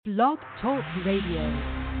Blog Talk Radio.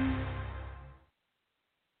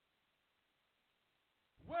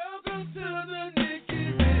 Welcome to the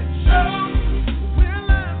Nikki Rich Show. We're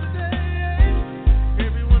live today.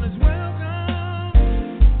 Everyone is welcome.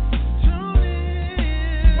 Tune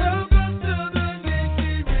in. Welcome to the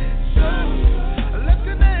Nikki Rich Show. Let's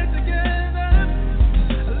connect together.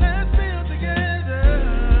 Let's build together.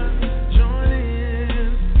 Join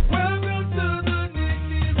in. Welcome to the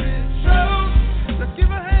Nikki Rich Show. Let's give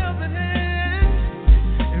a helping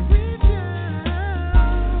hand and reach out.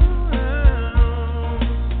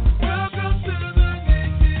 Welcome to the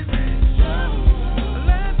Nikki Rich Show.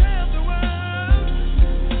 Let's help the world.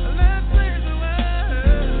 Let's save the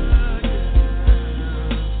world.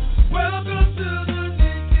 Welcome to the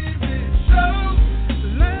Nikki Rich Show.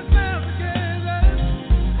 Let's laugh together.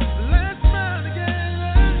 Let's smile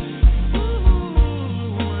together.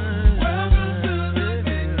 Welcome to the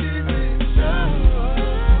Nikki Rich Show.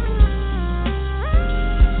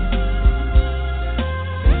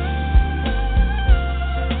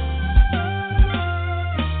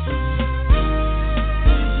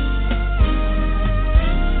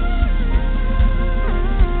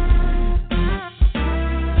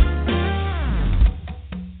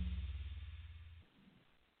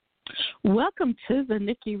 Welcome to the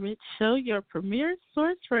Nikki Rich Show, your premier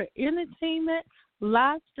source for entertainment,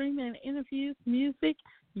 live streaming, interviews, music,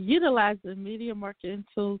 utilizing media marketing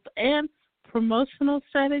tools and promotional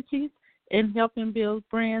strategies, and helping build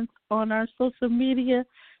brands on our social media.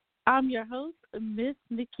 I'm your host, Miss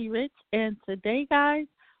Nikki Rich, and today, guys,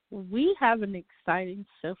 we have an exciting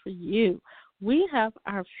show for you. We have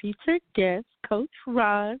our featured guest, Coach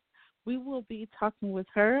Roz. We will be talking with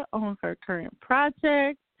her on her current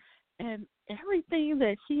project and everything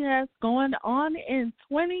that she has going on in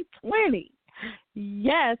 2020.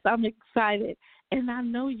 Yes, I'm excited. And I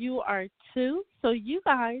know you are too. So you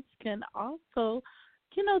guys can also,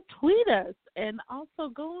 tweet us and also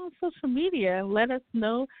go on social media and let us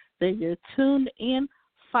know that you're tuned in.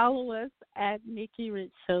 Follow us at Nikki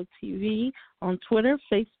Rich Show TV on Twitter,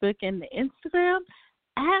 Facebook, and Instagram,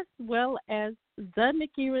 as well as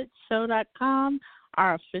thenikkirichshow.com,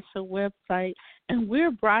 our official website. And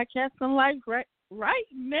we're broadcasting live right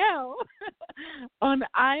now on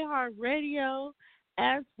iHeartRadio,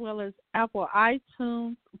 as well as Apple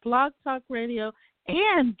iTunes, Blog Talk Radio,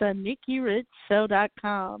 and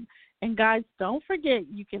thenikkirichshow.com. And guys, don't forget,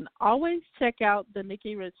 you can always check out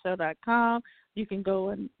thenikkirichshow.com. You can go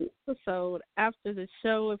an episode after the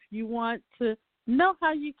show if you want to know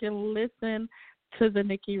how you can listen to the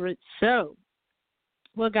Nikki Rich Show.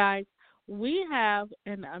 Well, guys, we have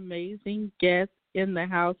an amazing guest in the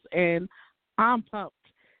house, and I'm pumped.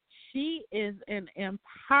 She is an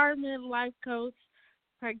empowerment life coach,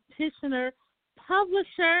 practitioner,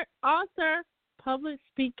 publisher, author, public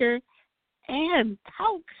speaker, and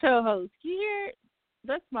talk show host. You hear it?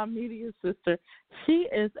 That's my media sister. She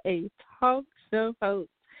is a talk show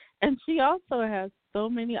host, and she also has so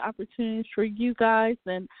many opportunities for you guys,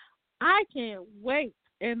 and I can't wait,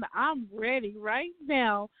 and I'm ready right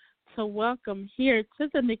now to welcome here to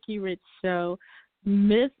the Nikki Rich Show,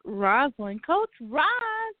 Miss Rosalind. Coach Roz,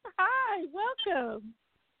 hi, welcome.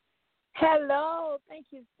 Hello, thank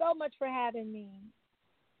you so much for having me.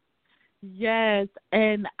 Yes,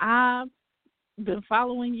 and I've been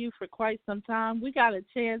following you for quite some time. We got a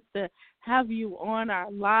chance to have you on our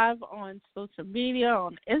live on social media,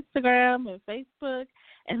 on Instagram and Facebook,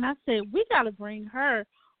 and I said, we got to bring her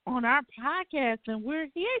on our podcast, and we're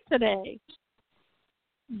here today.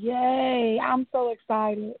 Yay, I'm so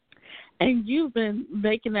excited. And you've been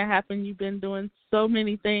making it happen. You've been doing so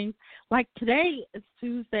many things. Like today is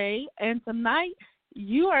Tuesday, and tonight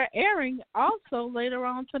you are airing also later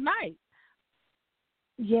on tonight.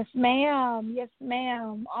 Yes, ma'am. Yes,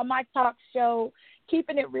 ma'am. On my talk show,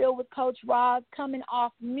 Keeping It Real with Coach Roz, coming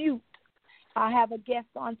off mute. I have a guest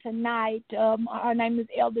on tonight. Her name is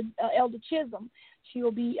Elder Chisholm. She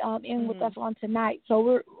will be in with us on tonight.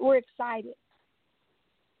 So we're excited.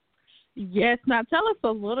 Yes. Now tell us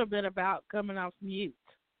a little bit about coming off mute.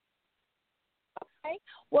 Okay.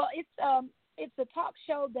 Well, it's a talk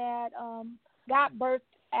show that got birthed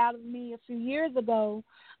out of me a few years ago.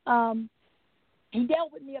 He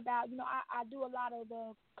dealt with me about, I do a lot of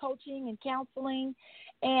the coaching and counseling,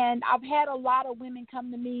 and I've had a lot of women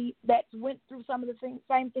come to me that went through some of the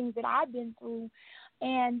same things that I've been through,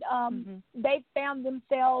 and they found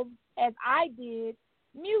themselves, as I did,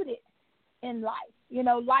 muted in life.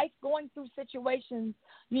 Life going through situations,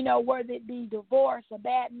 whether it be divorce, a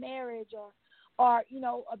bad marriage, or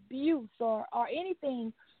abuse or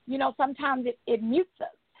anything, sometimes it mutes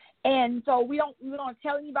us. And so we don't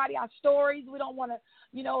tell anybody our stories. We don't want to,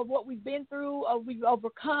 what we've been through or we've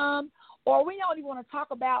overcome, or we don't even want to talk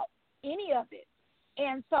about any of it.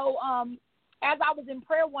 And so as I was in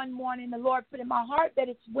prayer one morning, the Lord put in my heart that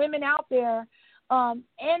it's women out there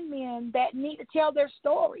and men that need to tell their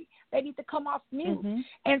story. They need to come off mute. Mm-hmm.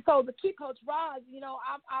 And so to keep Coach Roz,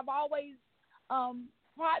 I've always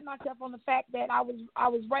pride myself on the fact that I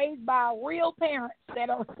was raised by real parents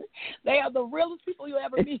they are the realest people you'll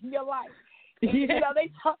ever meet in your life. And,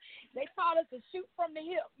 they taught us to shoot from the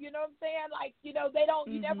hip. You know what I'm saying? Like, they don't.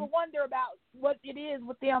 Mm-hmm. You never wonder about what it is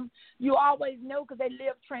with them. You always know because they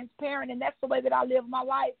live transparent, and that's the way that I live my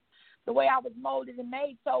life, the way I was molded and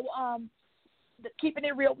made. So, keeping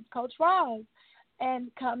it real with Coach Roz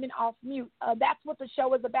and coming off mute. That's what the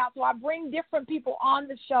show is about. So I bring different people on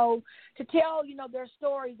the show to tell, their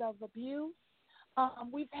stories of abuse.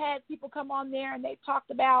 We've had people come on there and they've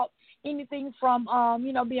talked about anything from,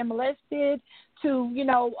 being molested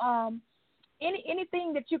to,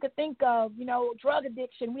 anything that you could think of, drug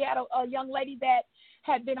addiction. We had a young lady that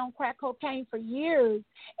had been on crack cocaine for years,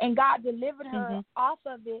 and God delivered her mm-hmm. off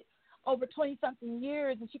of it over 20-something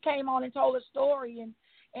years, and she came on and told her story, and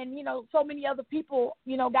so many other people,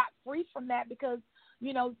 got free from that because,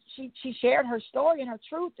 she shared her story and her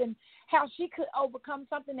truth and how she could overcome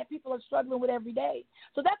something that people are struggling with every day.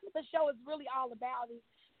 So that's what the show is really all about, is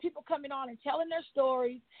people coming on and telling their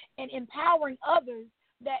stories and empowering others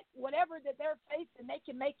that whatever that they're facing, they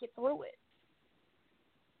can make it through it.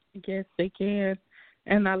 Yes, they can.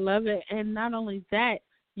 And I love it. And not only that,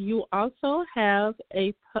 you also have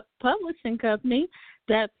a publishing company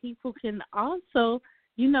that people can also,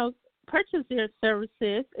 purchase their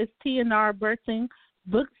services. It's T&R Birthing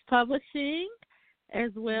Books Publishing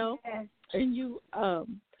as well. Yes. And you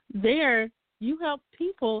there you help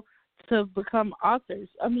people to become authors.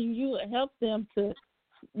 I mean, you help them to,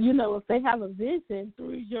 if they have a vision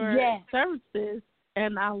through your yes. services.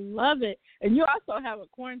 And I love it. And you also have a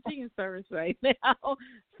quarantine service right now.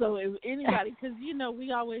 So if anybody, because,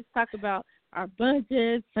 we always talk about our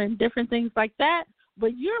budgets and different things like that,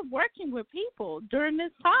 but you're working with people during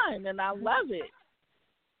this time, and I love it.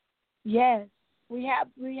 Yes, we have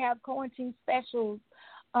quarantine specials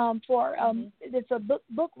for it's a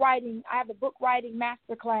book writing. I have a book writing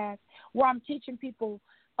master class where I'm teaching people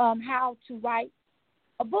how to write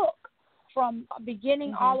a book from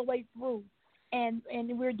beginning mm-hmm. all the way through. And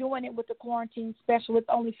we're doing it with the quarantine special. It's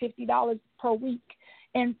only $50 per week.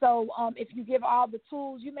 And so if you give all the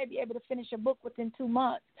tools, you may be able to finish a book within 2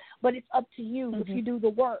 months. But it's up to you mm-hmm. if you do the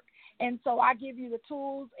work. And so I give you the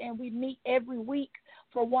tools, and we meet every week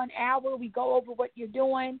for 1 hour. We go over what you're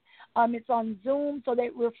doing. It's on Zoom so that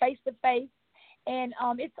we're face-to-face. And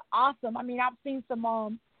it's awesome. I mean, I've seen some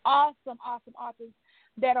awesome authors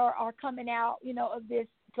that are coming out, of this.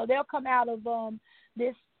 So they'll come out of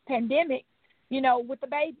this pandemic, with the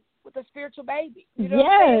baby, with a spiritual baby,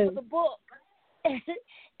 yes. with a book.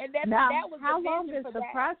 And that was how the long vision is for the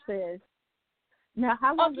that. Process? Now,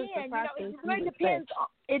 how long is the process? It really depends.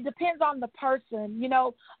 It depends on the person.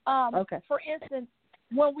 Okay. For instance,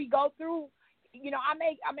 when we go through,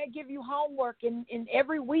 I may give you homework in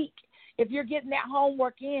every week. If you're getting that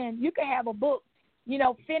homework in, you can have a book,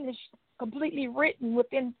 finished, completely written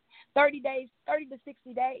within 30 to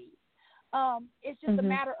 60 days. It's just mm-hmm. a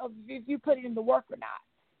matter of if you put it in the work or not.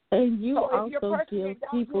 And you so also if your person give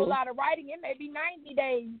don't people do a lot of writing, it may be 90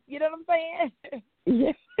 days. You know what I'm saying?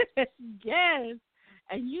 Yes. Yes.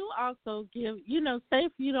 And you also give, say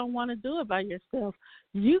if you don't want to do it by yourself,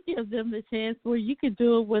 you give them the chance where you can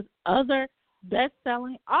do it with other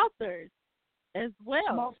best-selling authors as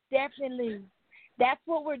well. Most definitely. That's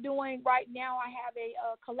what we're doing right now. I have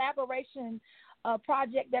a collaboration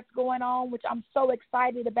project that's going on, which I'm so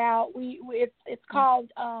excited about. It's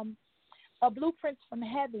called Blueprints from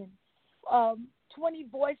Heaven, 20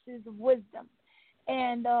 Voices of Wisdom.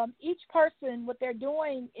 And each person, what they're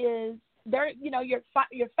doing is they're, your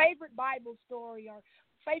favorite Bible story or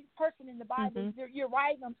favorite person in the Bible. Mm-hmm.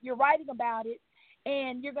 You're writing about it,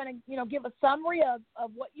 and you're going to, give a summary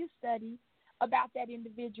of what you study about that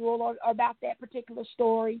individual or about that particular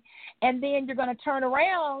story, and then you're going to turn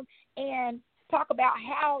around and talk about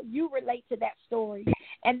how you relate to that story,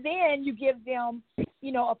 and then you give them,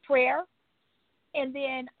 a prayer, and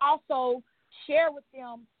then also share with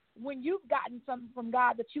them when you've gotten something from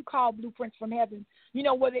God that you call blueprints from heaven,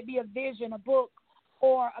 whether it be a vision, a book,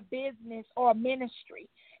 or a business or a ministry.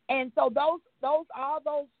 And so all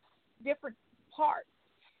those different parts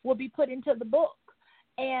will be put into the book.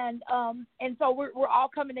 And so we're all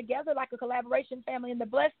coming together like a collaboration family. And the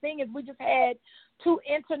blessed thing is we just had 2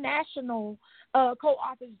 international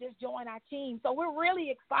co-authors just join our team. So we're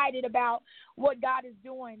really excited about what God is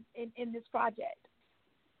doing in this project.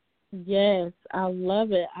 Yes, I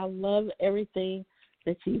love it. I love everything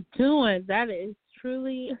that you're doing. That is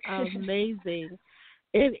truly amazing.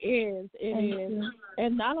 It is. It is.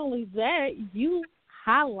 And not only that, you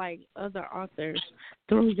highlight other authors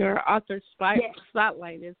through your author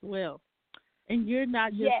spotlight as well. And you're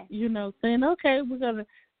not just, saying, okay, we're going to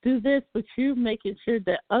do this, but you're making sure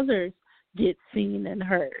that others get seen and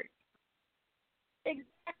heard.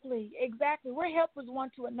 Exactly. We're helpers one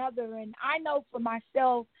to another. And I know for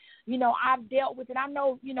myself, I've dealt with it. I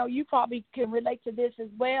know, you probably can relate to this as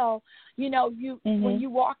well. When you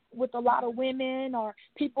walk with a lot of women or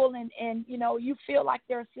people and you feel like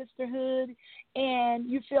they're a sisterhood and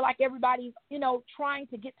you feel like everybody's, trying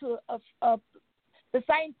to get to the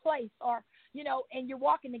same place or, and you're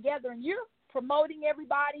walking together and you're promoting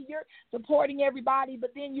everybody, you're supporting everybody,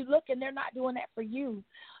 but then you look and they're not doing that for you.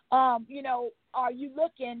 Are you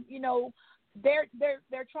looking,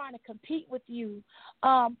 they're trying to compete with you.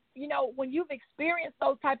 When you've experienced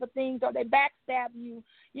those type of things or they backstab you,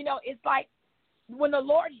 it's like when the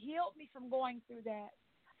Lord healed me from going through that,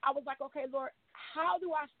 I was like, okay, Lord, how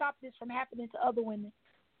do I stop this from happening to other women?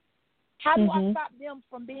 How do I stop them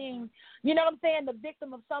from being, the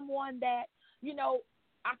victim of someone that,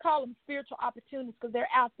 I call them spiritual opportunists because they're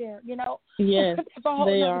out there, Yes,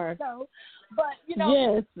 they are. Show. But,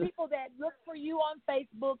 people that look for you on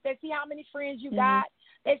Facebook, they see how many friends you got,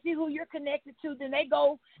 they see who you're connected to, then they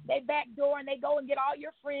backdoor and they go and get all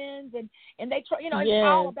your friends and they try, it's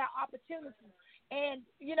all about opportunity. And,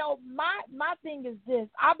 my thing is this.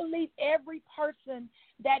 I believe every person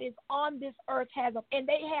that is on this earth and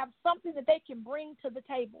they have something that they can bring to the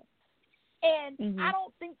table. And I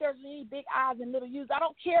don't think there's any big I's and little U's. I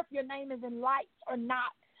don't care if your name is in lights or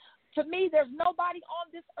not. To me, there's nobody on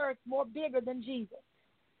this earth more bigger than Jesus.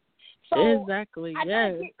 So exactly. I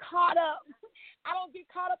don't get caught up. I don't get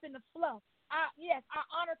caught up in the fluff. I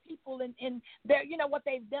honor people and their, what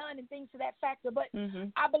they've done and things to that factor. But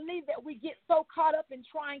I believe that we get so caught up in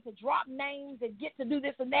trying to drop names and get to do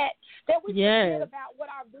this and that we forget about what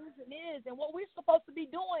our vision is and what we're supposed to be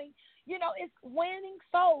doing. It's winning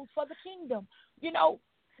souls for the kingdom.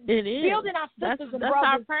 It is building our sisters and that's brothers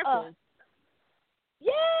our purpose. up.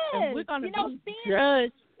 Yes, and we're going to be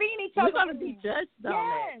judged. We're going to be judged on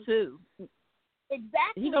that too.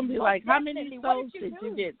 Exactly. You're going to be like, how many souls did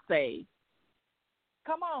you get saved?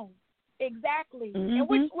 Come on. Exactly. And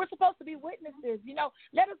we're supposed to be witnesses.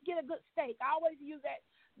 Let us get a good steak. I always use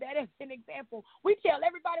that as an example. We tell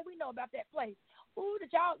everybody we know about that place. Ooh,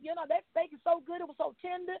 that steak is so good. It was so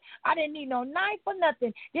tender. I didn't need no knife or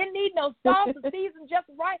nothing. Didn't need no sauce or season just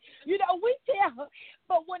right. We tell.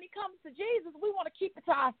 But when it comes to Jesus, we want to keep it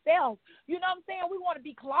to ourselves. You know what I'm saying? We want to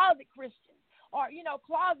be closet Christians or,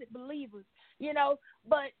 closet believers,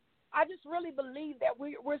 But I just really believe that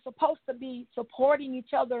we're supposed to be supporting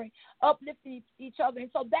each other and uplifting each other.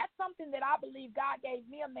 And so that's something that I believe God gave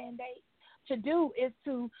me a mandate to do, is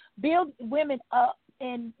to build women up.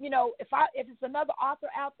 And, if it's another author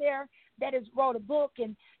out there that has wrote a book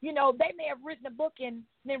and, they may have written a book and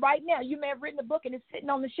then right now you may have written a book and it's sitting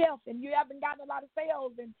on the shelf and you haven't gotten a lot of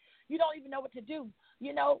sales and you don't even know what to do,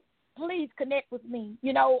 please connect with me.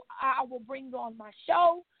 I will bring you on my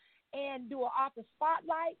show and do an author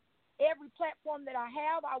spotlight. Every platform that I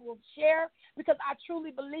have, I will share because I truly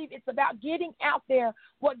believe it's about getting out there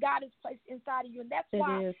what God has placed inside of you. And that's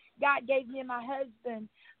why God gave me and my husband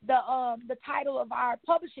the title of our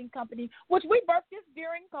publishing company, which we birthed this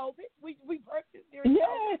during COVID. We birthed this during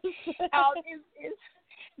COVID.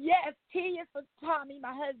 Yes, T is for Tommy,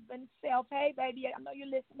 my husband, self. Hey, baby, I know you're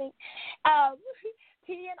listening.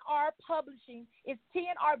 T&R Publishing is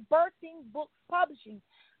T&R Birthing Books Publishing,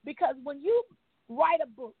 because when you write a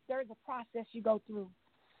book, there's a process you go through.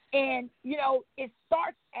 And,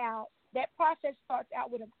 that process starts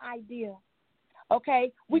out with an idea,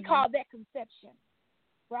 okay? We call that conception,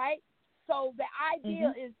 right? So the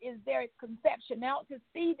idea is there at conception. Now it's a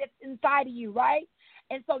seed that's inside of you, right?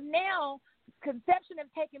 And so now conception has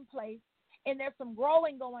taken place, and there's some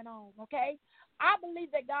growing going on, okay? I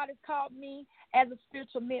believe that God has called me as a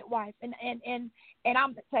spiritual midwife, and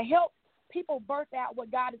I'm to help people birth out what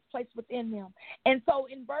God has placed within them. And so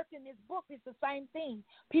in birthing this book, it's the same thing.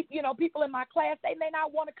 People in my class, they may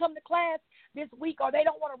not want to come to class this week or they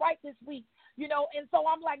don't want to write this week, and so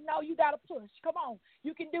I'm like, no, you got to push. Come on,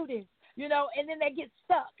 you can do this, and then they get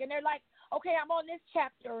stuck and they're like, okay, I'm on this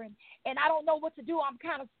chapter and I don't know what to do. I'm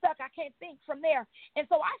kind of stuck. I can't think from there. And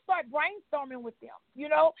so I start brainstorming with them,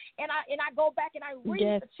 and I go back and I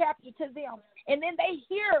read the chapter to them. And then they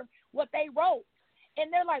hear what they wrote. And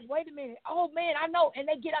they're like, wait a minute. Oh, man, I know. And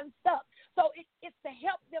they get unstuck. So it's to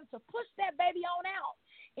help them to push that baby on out.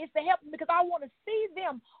 It's to help them because I want to see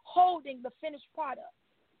them holding the finished product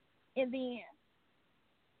in the end.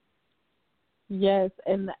 Yes,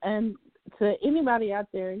 and to anybody out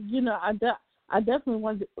there, I definitely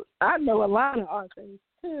want to, I know a lot of authors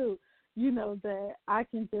too, that I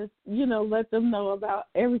can just, let them know about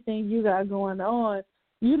everything you got going on,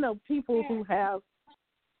 people who have,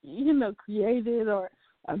 created or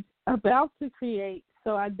about to create.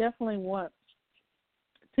 So I definitely want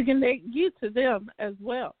to connect you to them as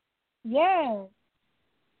well. Yes.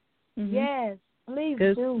 Mm-hmm. Yes, please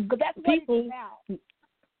do. Because that's what it's about.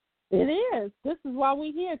 It is. This is why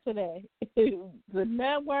we're here today. The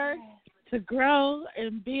network to grow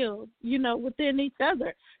and build, within each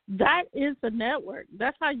other. That is the network.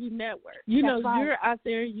 That's how you network. Right. You're out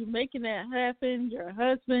there, you're making that happen, your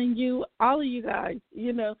husband, you, all of you guys,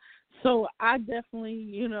 So I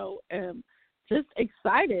definitely, am just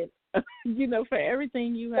excited, for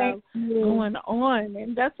everything you have going on.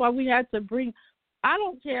 And that's why we had to bring, I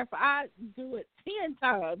don't care if I do it 10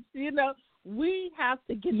 times, we have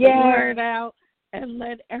to get the word out and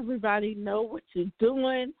let everybody know what you're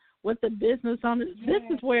doing, what the business on it. This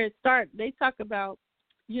is where it starts. They talk about,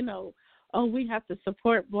 we have to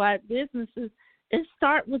support Black businesses. It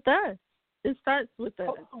starts with us. It starts with us.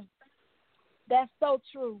 Oh, that's so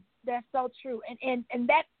true. That's so true. And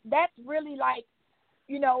that's really like,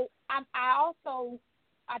 I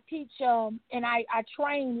teach and I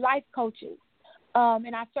train life coaches.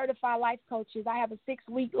 And I certify life coaches. I have a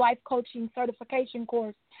 6-week life coaching certification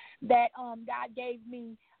course that God gave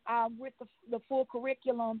me with the full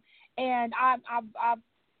curriculum. And I've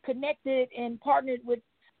connected and partnered with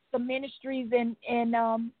some ministries and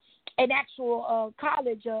an actual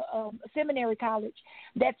college, a seminary college,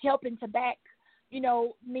 that's helping to back,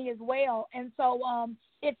 me as well. And so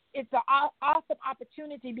it's an awesome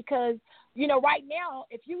opportunity because, right now,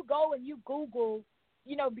 if you go and you Google,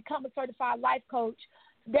 become a certified life coach,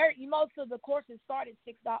 most of the courses start at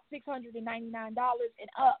 $699 and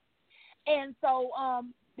up. And so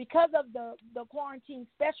because of the quarantine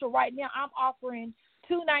special right now, I'm offering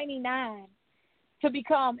 $299 to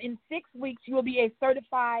become, in 6 weeks, you will be a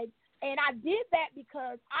certified. And I did that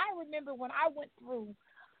because I remember when I went through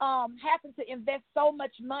having to invest so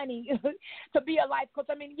much money to be a life coach.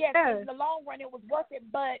 I mean, yes, in the long run it was worth it,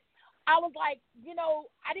 but I was like,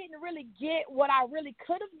 I didn't really get what I really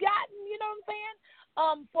could have gotten, you know what I'm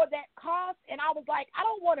saying, for that cost. And I was like, I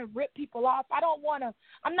don't want to rip people off.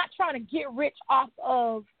 I'm not trying to get rich off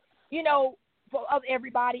of, of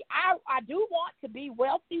everybody. I do want to be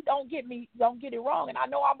wealthy. Don't get it wrong. And I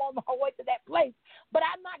know I'm on my way to that place, but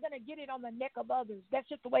I'm not going to get it on the neck of others. That's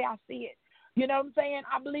just the way I see it. You know what I'm saying?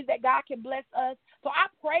 I believe that God can bless us. So I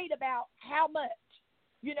prayed about how much.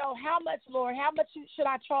 How much, Lord? How much should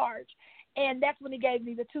I charge? And that's when he gave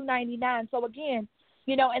me the $299. So again,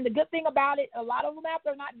 and the good thing about it, a lot of them out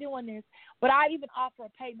there are not doing this, but I even offer a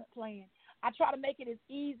payment plan. I try to make it as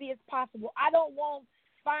easy as possible. I don't want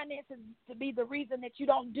finances to be the reason that you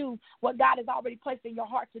don't do what God has already placed in your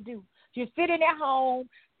heart to do. You're sitting at home.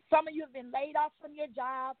 Some of you have been laid off from your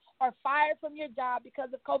job or fired from your job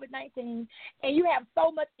because of COVID-19, and you have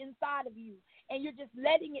so much inside of you, and you're just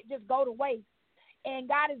letting it just go to waste. And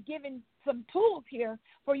God has given some tools here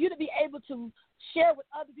for you to be able to share with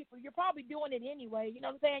other people. You're probably doing it anyway. You know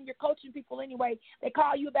what I'm saying? You're coaching people anyway. They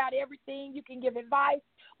call you about everything. You can give advice.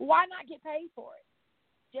 Why not get paid for it?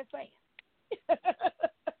 Just saying.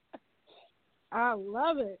 I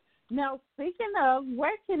love it. Now, speaking of,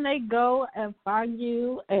 where can they go and find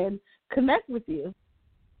you and connect with you?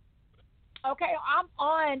 Okay, I'm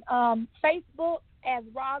on Facebook as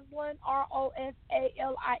Rosalind, Rosalind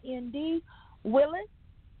Willis.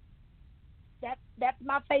 That's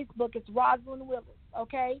my Facebook. It's Rosalind Willis.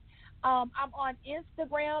 Okay. I'm on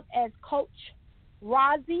Instagram as Coach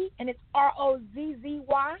Rozzy, and it's Rozzy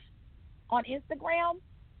on Instagram.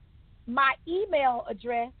 My email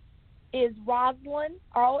address is Rosalind,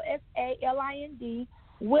 Rosalind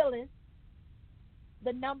Willis,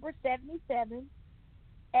 the number 77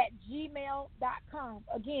 @gmail.com.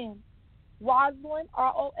 Again, Rosalind,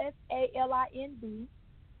 Rosalind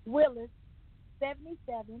Willis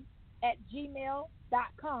 77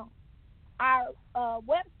 @gmail.com. Our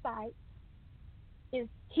website is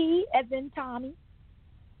T as in Tommy,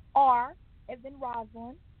 R as in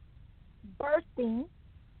Rosalind, Birthing,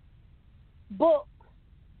 Book,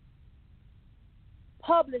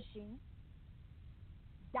 Publishing.com.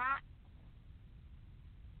 dot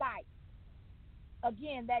site.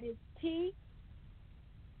 Again, that is TR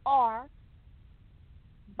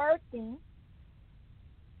Birthing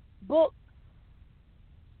Book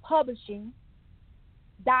Publishing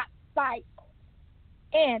dot site.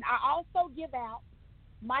 And I also give out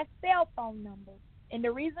my cell phone number. And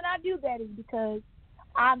the reason I do that is because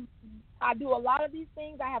I do a lot of these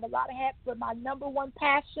things. I have a lot of hats, but my number one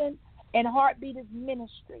passion and heartbeat is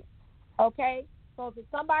ministry. Okay? So if there's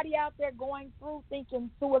somebody out there going through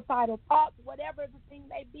thinking suicidal thoughts, whatever the thing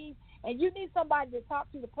may be, and you need somebody to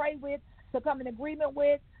talk to pray with, to come in agreement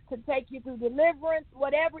with, to take you through deliverance,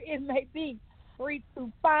 whatever it may be,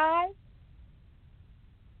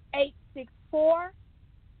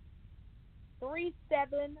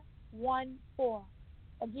 325-864-3714.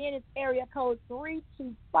 Again, it's area code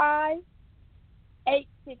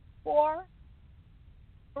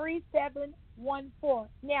 325-864-3714.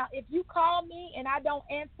 Now, if you call me and I don't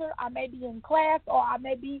answer, I may be in class or I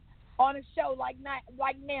may be on a show like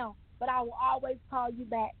now, but I will always call you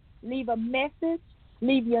back. Leave a message,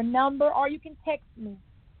 leave your number, or you can text me.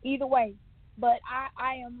 Either way. But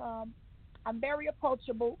I'm very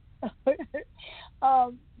approachable.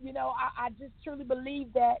 I just truly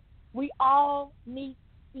believe that we all need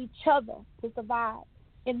each other to survive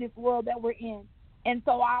in this world that we're in. And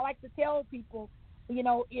so I like to tell people,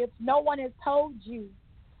 if no one has told you,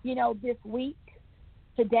 this week,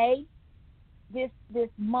 today, this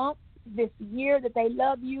month, this year that they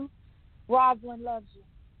love you, Rosalind loves you.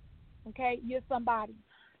 Okay? You're somebody.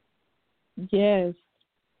 Yes.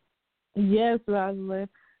 Yes, Rosalind.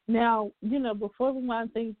 Now, before we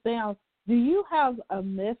wind things down, do you have a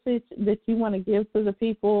message that you want to give to the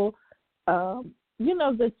people,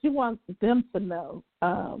 that you want them to know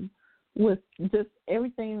with just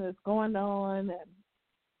everything that's going on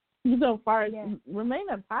and, as far as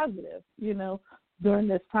remaining positive, during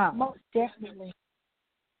this time? Most definitely.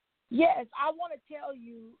 Yes, I want to tell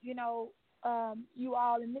you, you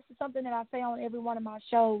all, and this is something that I say on every one of my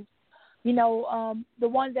shows, the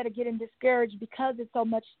ones that are getting discouraged because there's so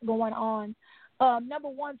much going on. Number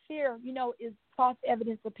one, fear, is false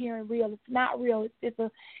evidence appearing real. It's not real. It's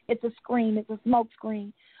a screen. It's a smoke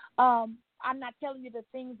screen. I'm not telling you the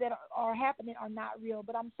things that are happening are not real,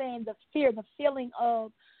 but I'm saying the fear, the feeling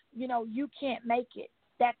of, you can't make it.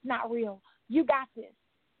 That's not real. You got this,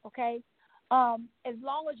 okay? As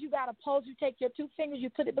long as you got a pulse, you take your two fingers, you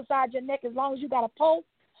put it beside your neck. As long as you got a pulse,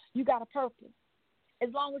 you got a purpose.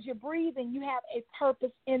 As long as you're breathing, you have a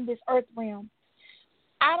purpose in this earth realm.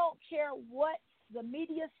 I don't care what the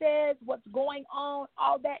media says, what's going on,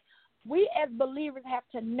 all that. We as believers have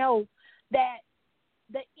to know that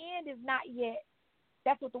the end is not yet.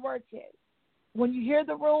 That's what the word says. When you hear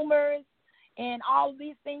the rumors and all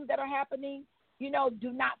these things that are happening, do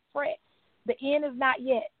not fret. The end is not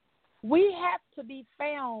yet. We have to be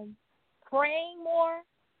found praying more,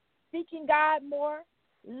 seeking God more,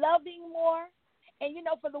 loving more. And,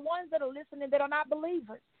 for the ones that are listening that are not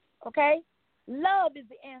believers, okay, love is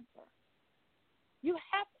the answer. You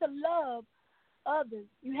have to love others.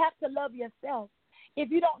 You have to love yourself.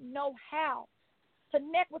 If you don't know how,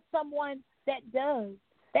 connect with someone that does,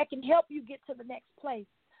 that can help you get to the next place.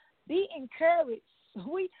 Be encouraged.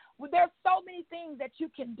 There's so many things that you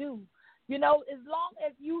can do. As long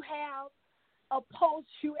as you have a pulse,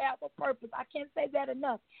 you have a purpose. I can't say that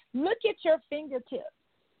enough. Look at your fingertips.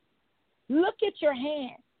 Look at your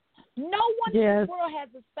hands. No one in the world has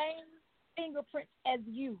the same fingerprints as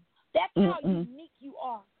you. That's how unique you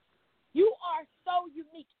are. You are so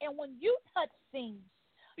unique. And when you touch things,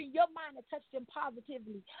 your mind will touch them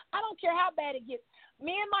positively. I don't care how bad it gets.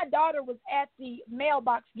 Me and my daughter was at the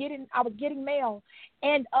mailbox I was getting mail,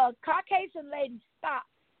 and a Caucasian lady stopped,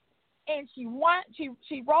 and she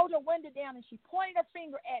rolled her window down, and she pointed her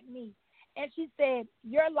finger at me, and she said,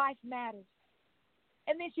 "Your life matters."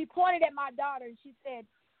 And then she pointed at my daughter, and she said,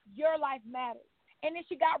 "Your life matters." And then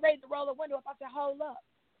she got ready to roll her window up. I said, "Hold up.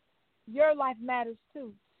 Your life matters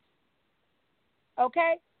too."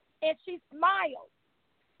 Okay? And she smiled.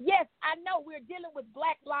 Yes, I know we're dealing with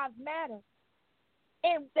Black Lives Matter.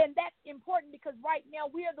 And then that's important because right now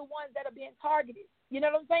we are the ones that are being targeted. You know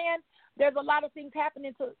what I'm saying? There's a lot of things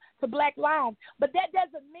happening to Black lives. But that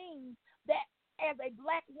doesn't mean that as a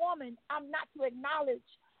Black woman, I'm not to acknowledge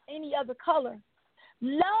any other color.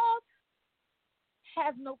 Love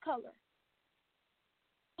has no color.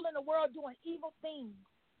 People in the world doing evil things.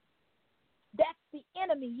 That's the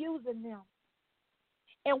enemy using them.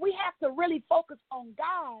 And we have to really focus on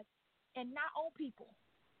God and not on people.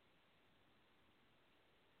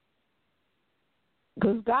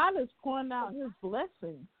 Because God is pouring out his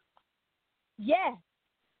blessings. Yes.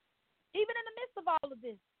 Even in the midst of all of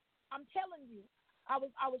this, I'm telling you, I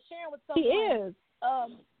was sharing with He someone. is.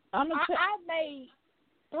 I've made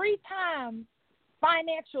 3 times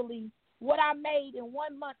financially what I made in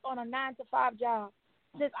 1 month on a 9-to-5 job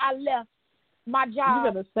since I left my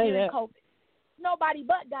job during COVID. Nobody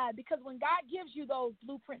but God, because when God gives you those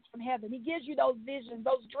blueprints from heaven, he gives you those visions,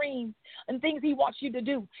 those dreams, and things he wants you to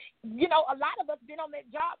do. You know, a lot of us been on that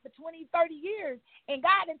job for 20, 30 years, and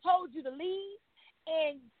God has told you to leave,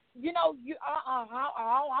 and, you know,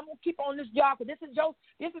 I'm going to keep on this job, because this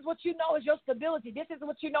is what you know is your stability. This is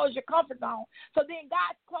what you know is your comfort zone. So then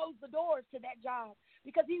God closed the doors to that job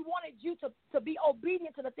because he wanted you to be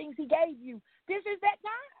obedient to the things he gave you. This is that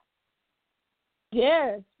time.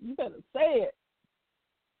 Yes, you better say it.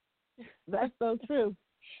 That's so true.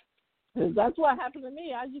 'Cause that's what happened to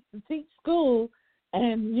me. I used to teach school,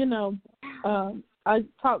 and, you know, I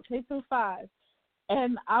taught K-5,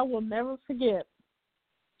 and I will never forget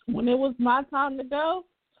when it was my time to go.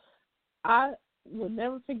 I will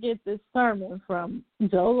never forget this sermon from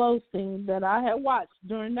Joel Osteen that I had watched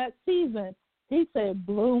during that season. He said,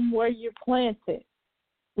 "Bloom where you're planted,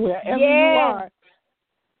 wherever you are.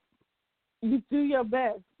 You do your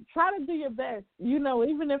best. Try to do your best. You know,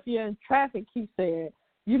 even if you're in traffic," he said,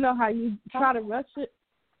 you know how you try to rush it?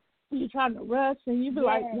 You're trying to rush, and you be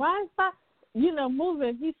like, why is that,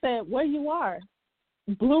 moving? He said, where you are.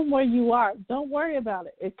 Bloom where you are. Don't worry about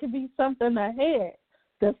it. It could be something ahead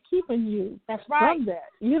that's keeping you from that,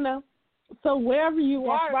 you know. So wherever you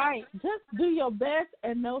are, just do your best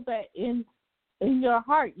and know that in your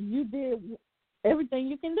heart you did everything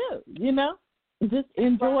you can do, you know. Just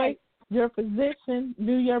enjoy your position,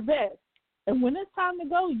 do your best. And when it's time to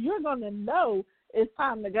go, you're going to know it's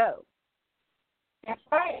time to go. That's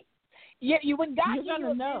right. When God gives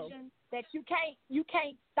you a know vision that you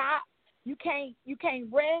can't stop, you can't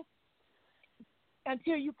rest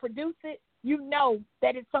until you produce it, you know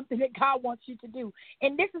that it's something that God wants you to do.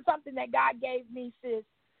 And this is something that God gave me, sis,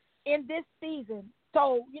 in this season.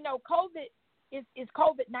 So, you know, COVID is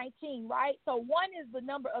COVID-19, right? So 1 is the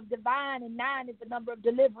number of divine and 9 is the number of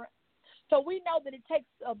deliverance. So we know that it takes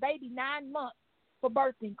a baby 9 months for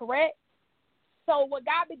birthing, correct? So what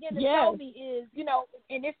God began to show me is, you know,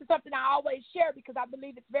 and this is something I always share because I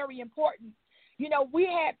believe it's very important. You know, we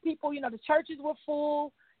had people, you know, the churches were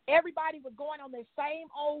full. Everybody was going on their same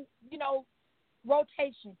old, you know,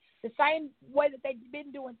 rotation, the same way that they've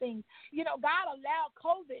been doing things. You know, God allowed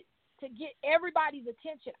COVID to get everybody's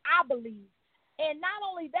attention, I believe. And not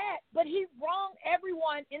only that, but he brought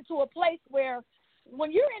everyone into a place where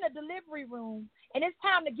when you're in a delivery room and it's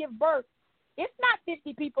time to give birth, it's not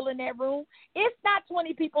 50 people in that room. It's not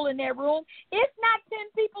 20 people in that room. It's not 10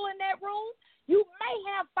 people in that room. You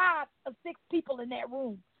may have 5 or 6 people in that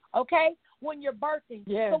room, okay, when you're birthing.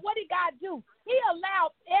 So what did God do? He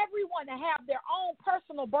allowed everyone to have their own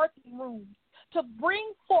personal birthing rooms to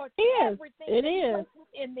bring forth everything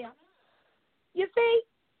in them. You see?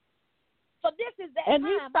 So this is that and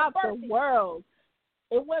time. And he stopped the world.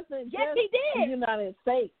 It wasn't just the United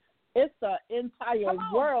States. It's the entire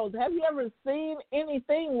world. Have you ever seen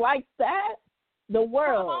anything like that? The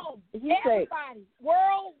world. Everybody.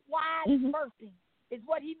 Worldwide birthing is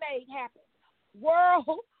what he made happen.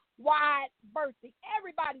 Worldwide birthing.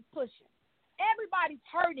 Everybody's pushing. Everybody's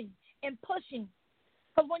hurting and pushing.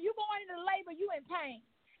 Because when you go into labor, you in pain.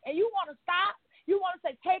 And you want to stop. You want to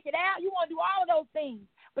say, take it out. You want to do all of those things.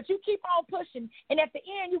 But you keep on pushing. And at the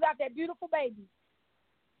end, you got that beautiful baby.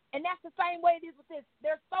 And that's the same way it is with this.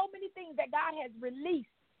 There's so many things that God has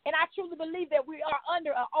released. And I truly believe that we are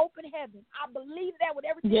under an open heaven. I believe that with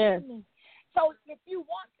everything in me. So if you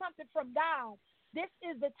want something from God, this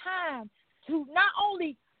is the time to not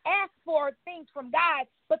only ask for things from God,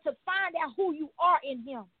 but to find out who you are in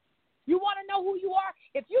him. You want to know who you are?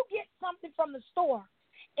 If you get something from the store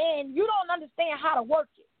and you don't understand how to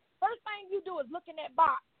work it, first thing you do is look in that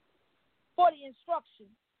box for the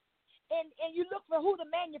instructions. And you look for who the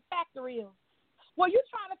manufacturer is. Well, you're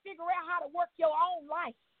trying to figure out how to work your own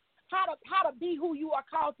life, how to be who you are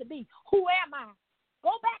called to be. Who am I?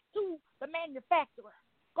 Go back to the manufacturer.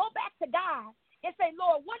 Go back to God and say,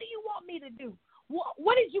 Lord, what do you want me to do?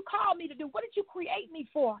 What did you call me to do? What did you create me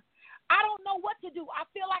for? I don't know what to do. I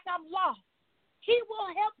feel like I'm lost. He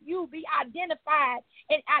will help you be identified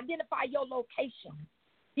and identify your location.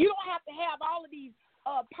 You don't have to have all of these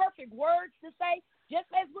perfect words to say. Just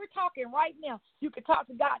as we're talking right now, you can talk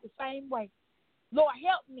to God the same way. Lord,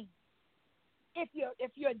 help me. If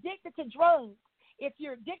you're addicted to drugs, if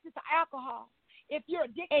you're addicted to alcohol, if you're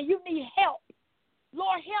addicted and you need help,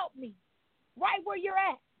 Lord, help me. Right where you're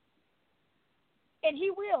at. And he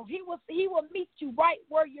will meet you right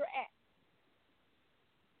where you're at.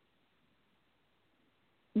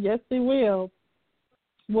 Yes, he will.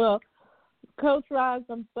 Well, Coach Roz,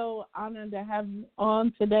 I'm so honored to have you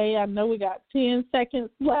on today. I know we got 10 seconds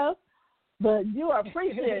left, but you are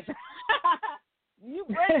preaching. You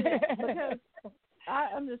bring it because I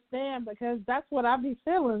understand, because that's what I be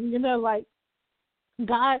feeling. Like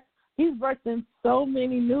God, He's birthing so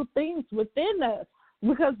many new things within us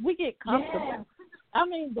because we get comfortable. Yeah. I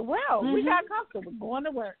mean, the world, we got comfortable going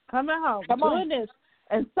to work, coming home, doing this.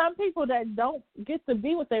 And some people that don't get to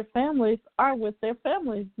be with their families are with their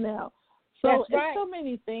families now. So it's so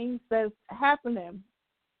many things that's happening.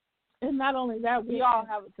 And not only that, we all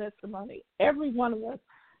have a testimony. Every one of us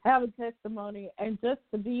have a testimony. And just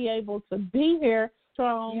to be able to be here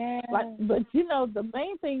strong. But, the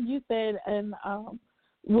main thing you said and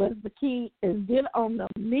was the key is get on the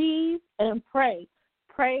knees and pray.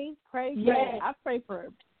 Pray. I pray for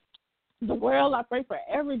the world. I pray for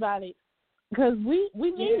everybody because we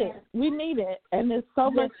need it. We need it. And there's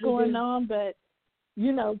so much going on, but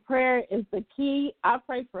prayer is the key. I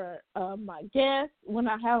pray for my guests when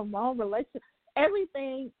I have my own relationship.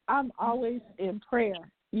 Everything, I'm always in prayer,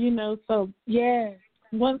 So,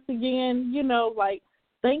 once again,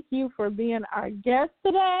 thank you for being our guest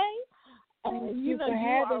today. And, you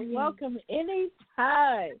are welcome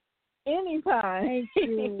anytime. Anytime. Thank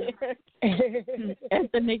you.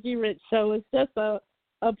 At the Nikki Rich Show. It's just a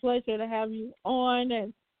pleasure to have you on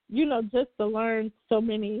and, just to learn so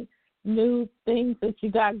many new things that you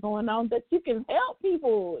got going on that you can help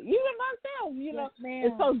people, even myself,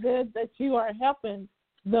 It's so good that you are helping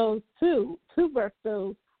those to birth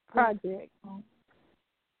those projects.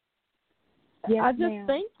 Yes, I just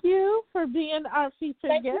thank you for being our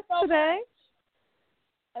featured guest today.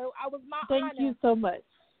 I was my honor. Thank you so much.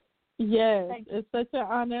 Yes, it's such an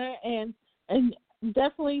honor, and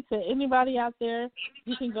definitely to anybody out there,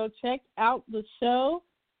 you can go check out the show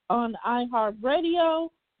on iHeartRadio.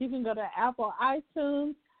 You can go to Apple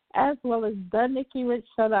iTunes as well as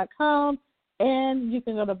thenikkirichshow.com, and you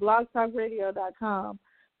can go to blogtalkradio.com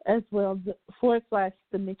as well /The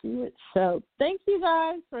Nikki Rich Show. Thank you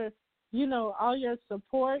guys for all your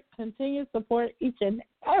support, continued support each and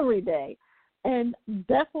every day, and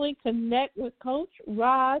definitely connect with Coach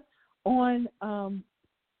Roz on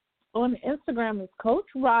Instagram is Coach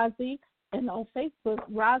Rozzy, and on Facebook,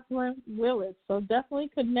 Rosalind Willis. So definitely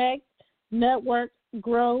connect, network,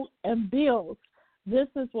 grow, and build. This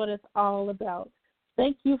is what it's all about.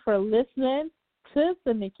 Thank you for listening to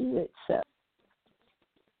The Nikki Rich Show.